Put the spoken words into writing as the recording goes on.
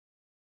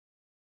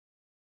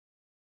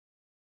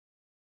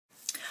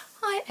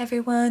Hi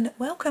everyone,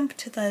 welcome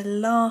to the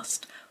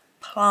last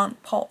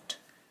plant pot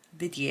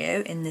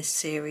video in this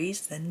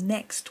series. The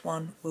next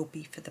one will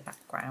be for the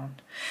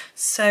background.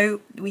 So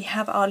we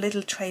have our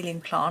little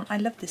trailing plant. I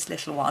love this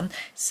little one,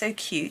 so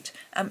cute.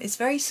 It's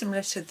very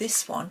similar to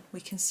this one. We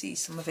can see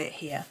some of it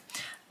here.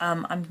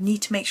 I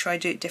need to make sure I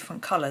do it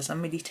different colours.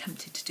 I'm really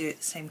tempted to do it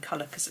the same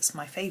colour because it's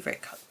my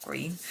favourite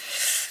green.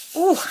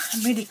 Oh,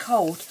 I'm really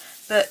cold,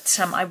 but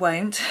I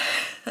won't.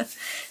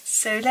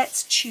 So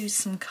let's choose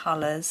some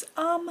colours.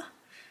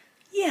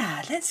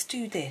 Yeah, let's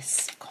do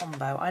this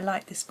combo. I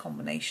like this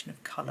combination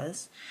of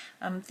colours.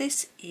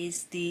 This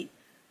is the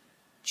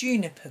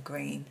Juniper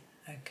green.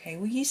 Okay,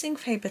 we're using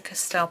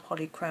Faber-Castell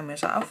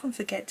Polychromos. I often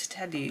forget to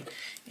tell you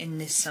in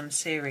this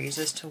series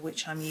as to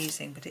which I'm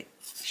using, but it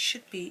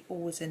should be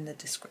always in the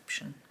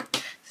description.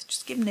 So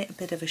just giving it a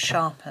bit of a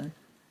sharpen.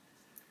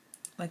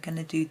 We're going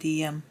to do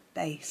the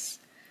base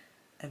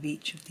of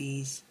each of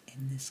these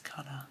in this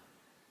colour.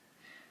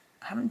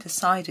 I haven't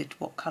decided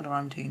what colour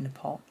I'm doing the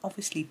pot.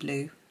 Obviously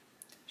blue.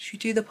 Should we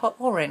do the pot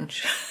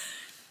orange?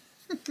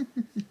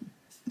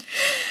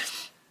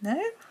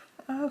 No?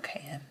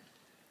 Okay then.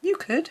 You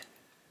could.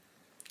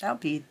 That would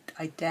be,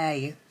 I dare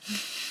you.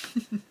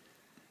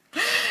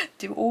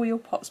 Do all your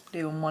pots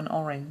blue and one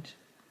orange.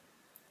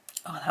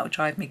 Oh, that would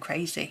drive me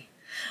crazy.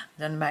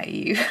 I don't know about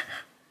you.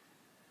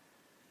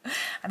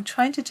 I'm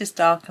trying to just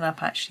darken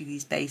up actually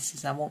these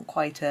bases. I want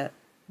quite a...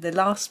 The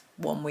last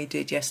one we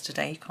did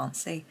yesterday, you can't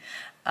see.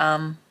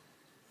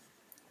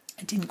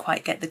 I didn't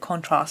quite get the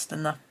contrast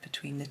enough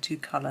between the two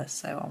colours,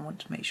 so I want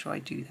to make sure I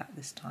do that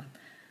this time.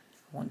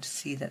 I want to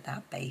see that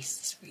that base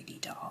is really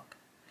dark.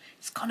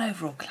 It's gone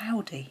over all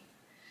cloudy.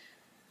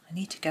 I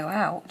need to go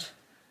out.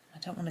 I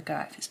don't want to go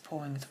out if it's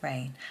pouring with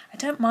rain. I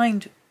don't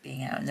mind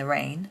being out in the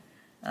rain.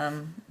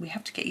 We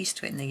have to get used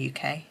to it in the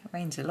UK. It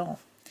rains a lot.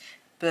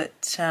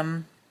 But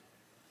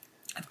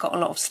I've got a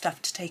lot of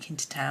stuff to take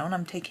into town.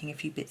 I'm taking a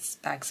few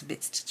bags of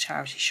bits to the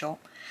charity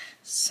shop.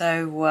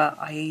 So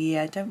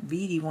I don't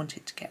really want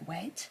it to get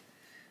wet.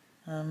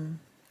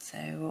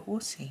 So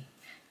we'll see.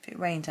 If it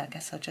rains, I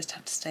guess I'll just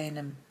have to stay in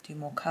and do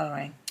more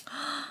colouring.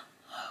 Oh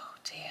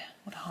dear,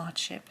 what a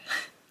hardship.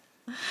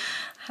 I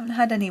haven't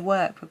had any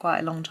work for quite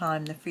a long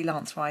time, the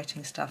freelance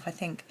writing stuff. I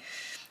think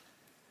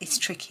it's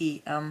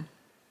tricky. This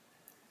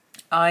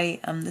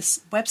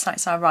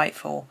websites I write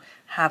for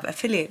have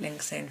affiliate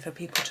links in for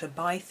people to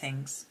buy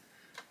things,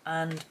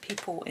 and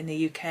people in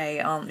the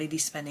UK aren't really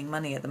spending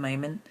money at the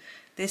moment.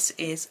 This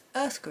is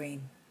earth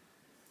green.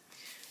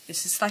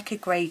 This is like a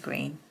grey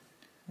green.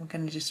 I'm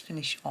going to just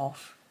finish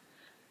off.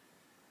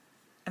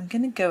 I'm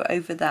going to go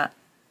over that,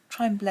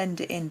 try and blend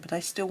it in, but I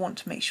still want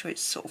to make sure it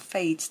sort of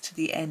fades to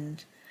the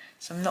end.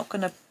 So I'm not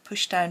going to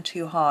push down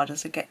too hard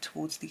as I get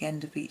towards the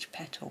end of each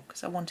petal,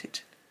 because I want it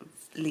to,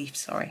 leaf,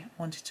 sorry, I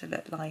want it to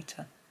look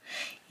lighter.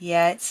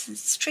 Yeah,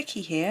 it's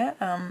tricky here.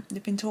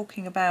 They've been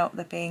talking about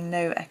there being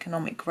no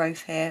economic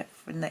growth here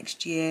for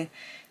next year.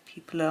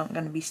 People aren't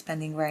going to be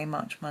spending very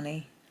much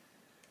money,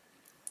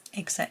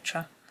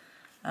 etc.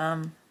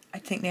 I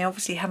think they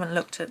obviously haven't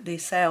looked at the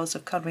sales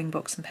of colouring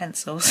books and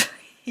pencils.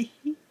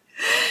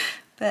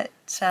 But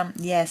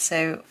yeah,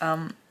 so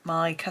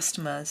my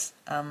customers,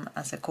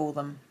 as I call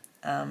them,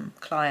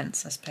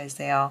 clients I suppose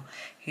they are,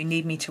 who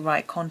need me to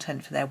write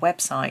content for their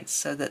websites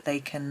so that they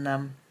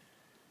can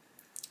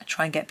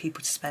try and get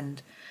people to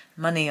spend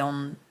money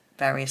on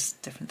various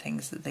different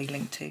things that they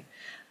link to,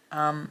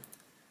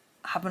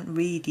 haven't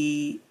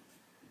really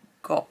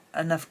got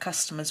enough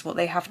customers. What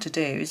they have to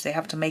do is they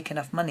have to make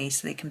enough money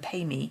so they can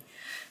pay me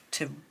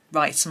to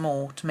write some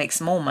more, to make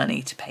some more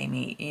money to pay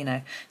me, you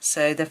know.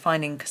 So they're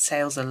finding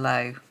sales are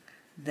low.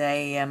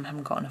 They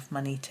haven't got enough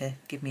money to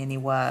give me any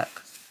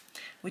work,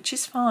 which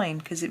is fine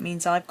because it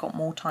means I've got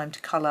more time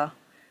to colour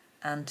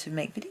and to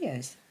make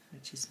videos,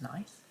 which is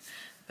nice.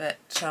 But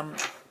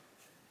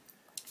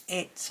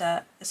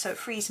so it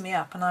frees me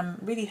up, and I'm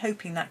really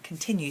hoping that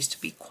continues,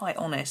 to be quite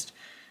honest.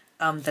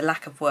 The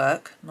lack of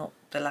work, not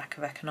the lack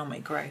of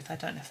economic growth. I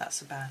don't know if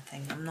that's a bad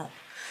thing. I'm not.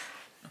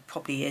 It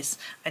probably is.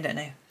 I don't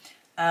know.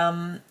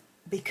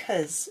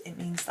 Because it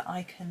means that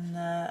I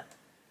can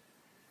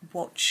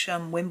watch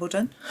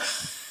Wimbledon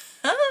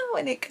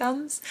when it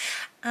comes,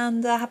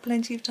 and have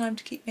plenty of time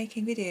to keep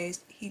making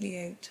videos.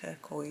 Helio,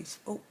 Turquoise.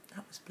 Oh,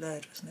 that was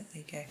blurred, wasn't it?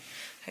 There you go.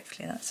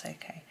 Hopefully that's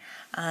okay.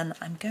 And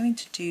I'm going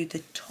to do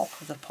the top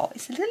of the pot.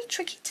 It's a little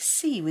tricky to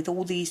see with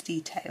all these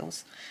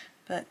details,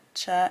 but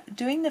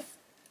doing the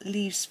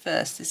leaves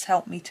first has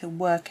helped me to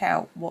work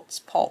out what's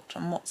pot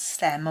and what's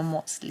stem and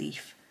what's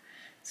leaf.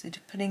 So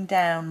putting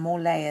down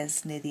more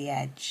layers near the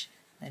edge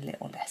and a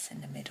little less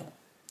in the middle.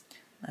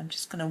 I'm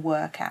just going to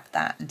work at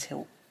that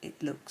until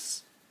it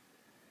looks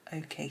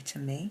okay to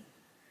me.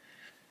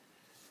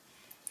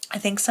 I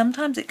think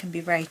sometimes it can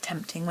be very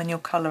tempting when you're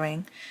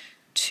colouring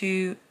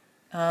to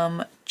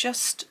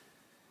just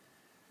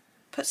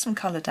put some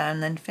colour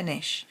down, then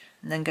finish,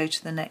 and then go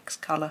to the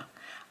next colour.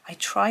 I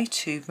try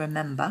to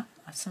remember,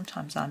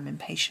 sometimes I'm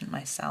impatient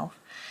myself,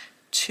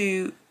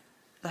 to,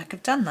 like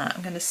I've done that,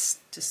 I'm going to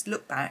just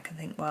look back and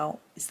think, well,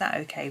 is that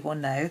okay? Well,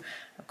 no,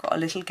 I've got a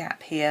little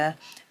gap here,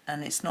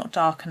 and it's not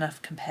dark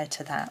enough compared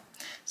to that.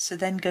 So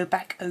then go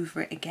back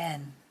over it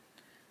again,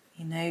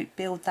 you know,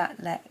 build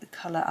that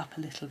colour up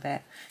a little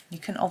bit. You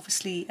can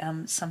obviously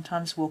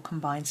sometimes we'll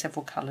combine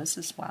several colours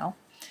as well,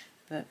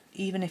 but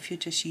even if you're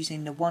just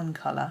using the one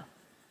colour,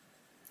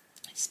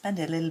 spend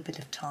a little bit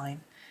of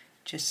time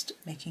just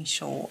making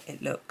sure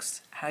it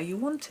looks how you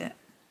want it.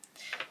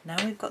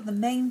 Now we've got the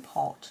main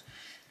pot.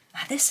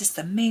 Now this is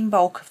the main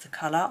bulk of the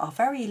colour, our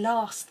very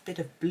last bit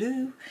of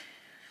blue.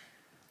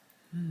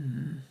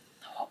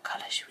 What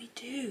colour should we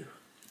do?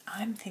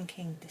 I'm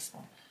thinking this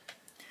one.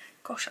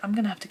 Gosh, I'm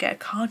going to have to get a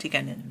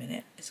cardigan in a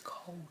minute. It's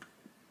called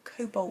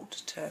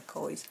Cobalt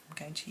Turquoise I'm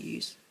going to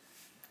use.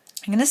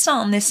 I'm going to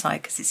start on this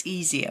side because it's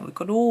easier. We've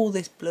got all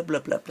this blah blah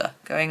blah blah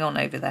going on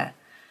over there.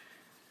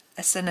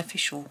 That's an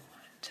official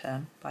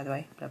term, by the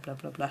way, blah blah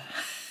blah blah.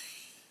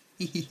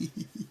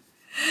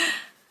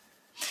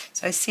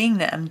 So I was seeing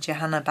that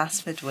Johanna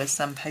Basford was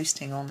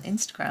posting on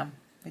Instagram,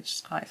 which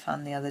is quite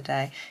fun the other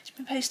day. She's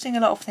been posting a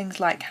lot of things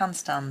like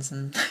handstands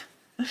and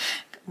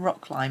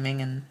rock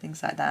climbing and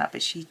things like that,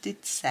 but she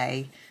did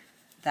say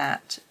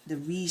that the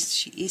reason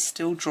she is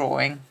still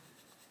drawing,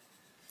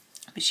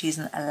 but she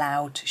isn't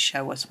allowed to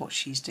show us what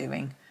she's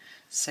doing,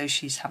 so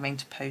she's having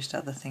to post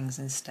other things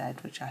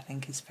instead, which I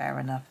think is fair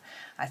enough.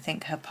 I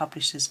think her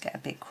publishers get a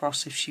bit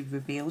cross if she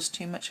reveals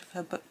too much of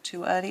her book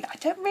too early. I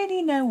don't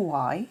really know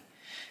why,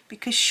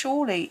 because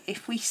surely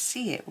if we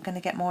see it we're going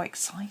to get more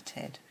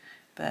excited,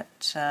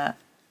 but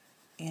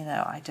you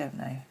know, I don't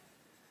know.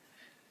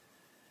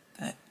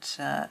 But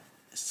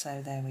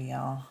so there we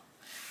are.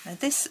 Now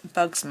this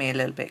bugs me a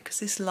little bit because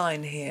this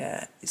line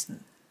here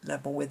isn't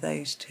level with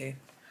those two,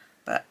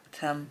 but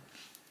and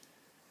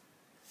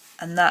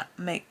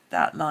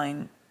that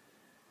line,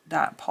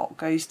 that pot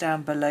goes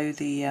down below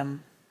the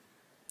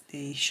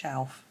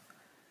shelf.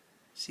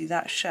 See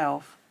that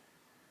shelf?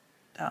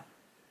 That,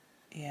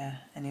 yeah.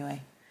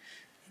 Anyway,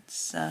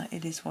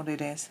 it is what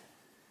it is.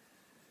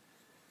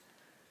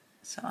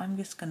 So I'm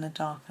just going to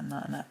darken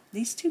that up.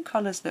 These two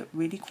colours look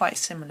really quite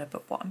similar,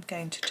 but what I'm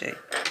going to do,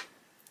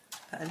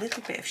 put a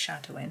little bit of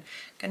shadow in.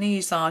 I'm going to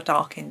use our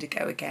dark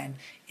indigo again.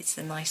 It's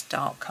a nice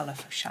dark colour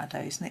for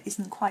shadows, and it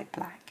isn't quite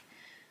black.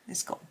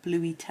 It's got a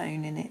bluey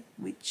tone in it,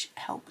 which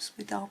helps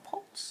with our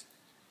pots.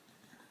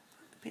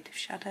 Put a bit of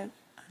shadow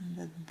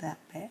under that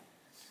bit.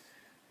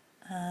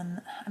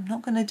 And I'm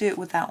not going to do it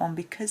with that one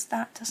because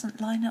that doesn't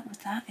line up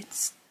with that.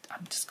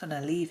 I'm just going to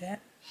leave it.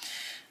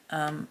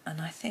 And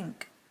I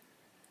think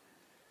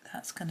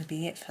that's going to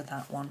be it for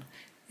that one.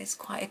 It's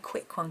quite a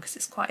quick one because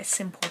it's quite a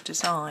simple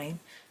design.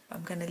 But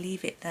I'm going to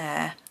leave it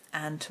there,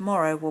 and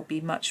tomorrow will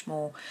be much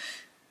more.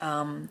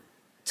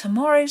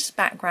 Tomorrow's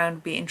background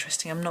will be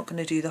interesting. I'm not going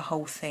to do the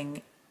whole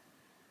thing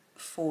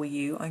for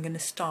you. I'm going to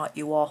start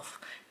you off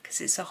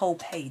because it's a whole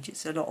page.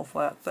 It's a lot of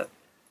work, but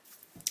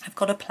I've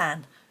got a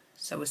plan.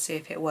 So we'll see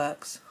if it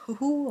works.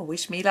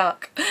 Wish me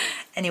luck.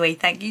 Anyway,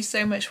 thank you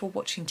so much for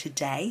watching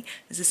today.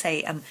 As I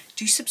say,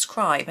 do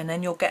subscribe, and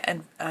then you'll get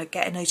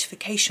a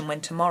notification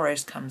when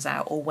tomorrow's comes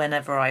out or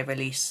whenever I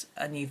release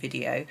a new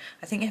video.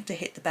 I think you have to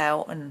hit the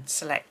bell and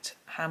select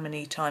how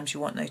many times you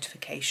want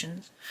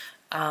notifications.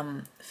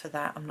 For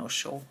that, I'm not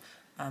sure.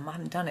 I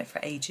haven't done it for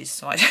ages,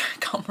 so I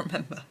can't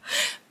remember.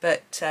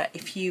 But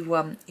if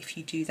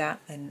you do that,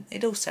 then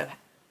it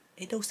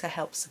also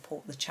helps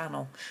support the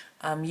channel.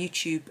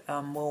 YouTube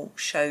will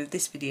show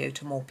this video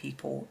to more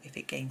people if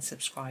it gains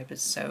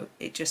subscribers, so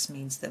it just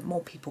means that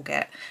more people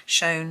get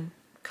shown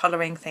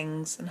colouring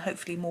things, and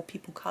hopefully more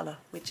people colour,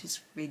 which is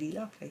really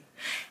lovely.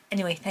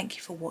 Anyway, thank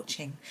you for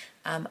watching.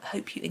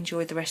 Hope you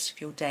enjoy the rest of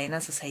your day, and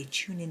as I say,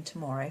 tune in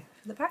tomorrow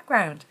for the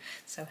background.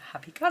 So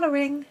happy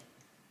colouring!